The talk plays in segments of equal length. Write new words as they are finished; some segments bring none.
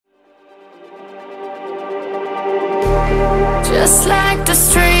Just like the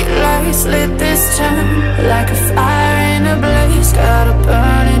street lights lit this town, like a fire in a blaze, gotta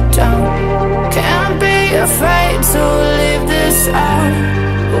burn it down. Can't be afraid to leave this out.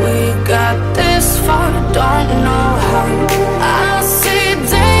 We got this far, don't know how. I see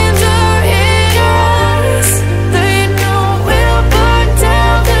danger in your eyes. They know we'll burn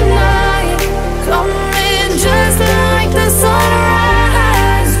down the night. Coming just like the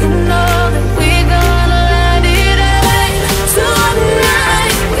sunrise. You know that we're gonna light it up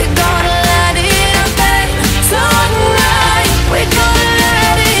tonight. We're gonna light it up tonight. We're gonna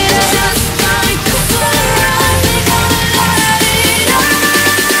light it up just like the sunrise. We're gonna light it up.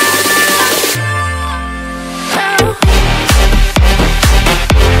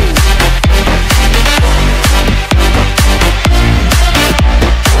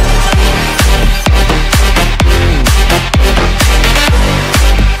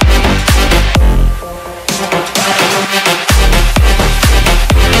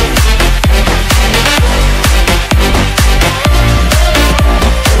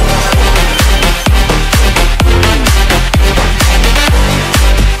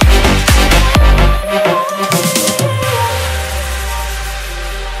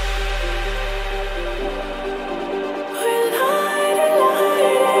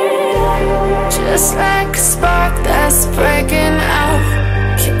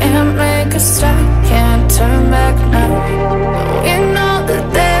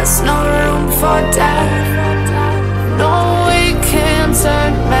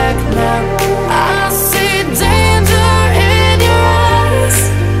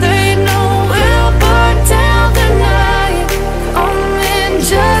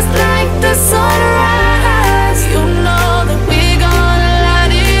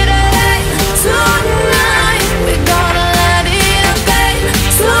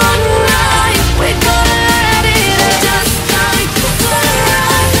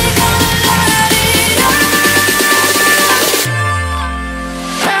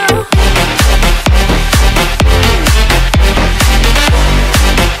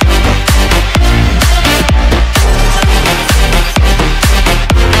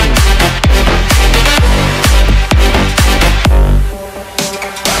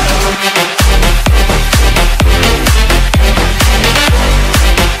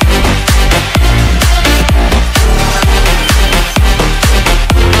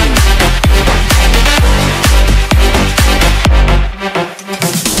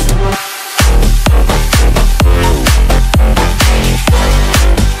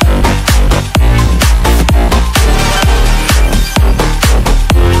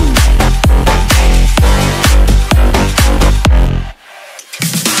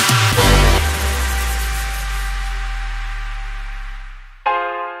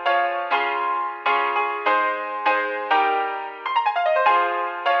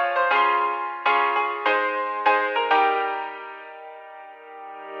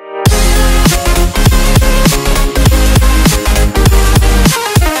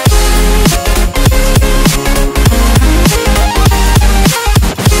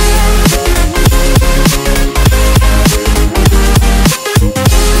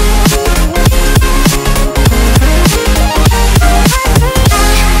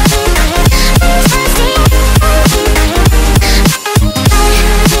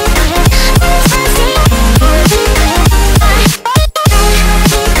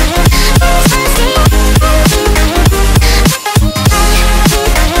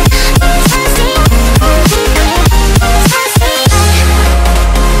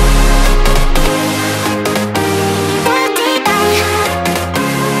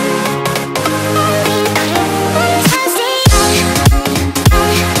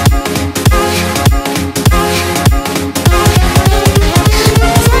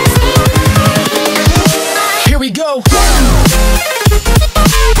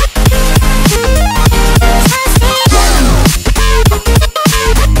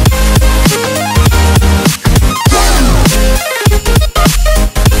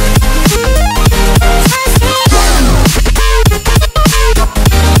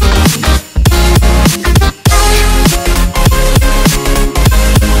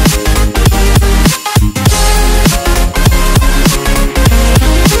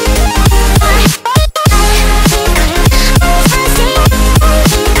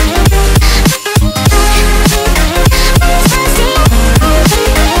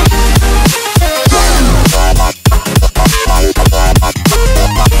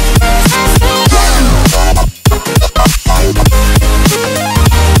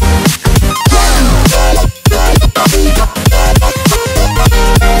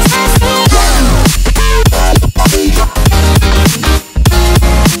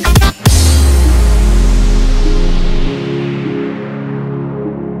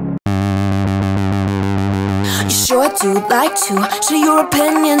 to share your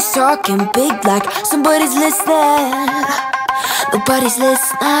opinions, talking big like somebody's listening. Nobody's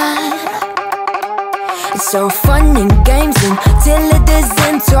listening. It's so fun and games until it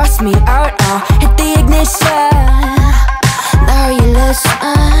doesn't. Toss me out, I'll hit the ignition. Now you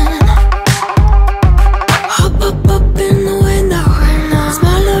listen. Hop up in the window.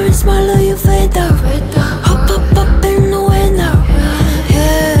 Smaller and smaller you fade out. Hop up in the window.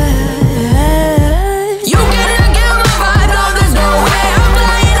 Yeah. You cannot get my vibe, no there's no way. I'm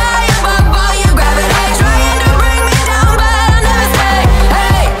flying high above all your gravity, trying to bring me down, but I'll never stay.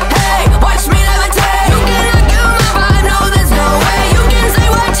 Hey, hey, watch me levitate. You cannot get my vibe, no there's no way. You can say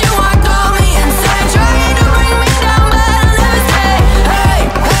what you want, call me insane, trying to bring me down, but I'll never stay. Hey,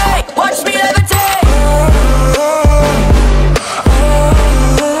 hey, watch me levitate.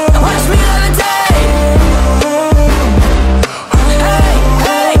 Watch me levitate. Hey,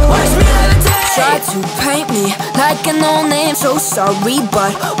 hey, watch me levitate. Try to paint me like a no-name, so sorry,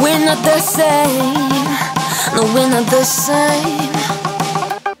 but we're not the same. No, we're not the same.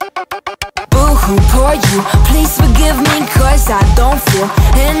 Boo-hoo, poor you, please forgive me, cause I don't feel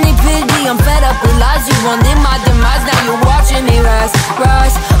any pity. I'm fed up with lies, you wanted my demise, now you're watching me rise.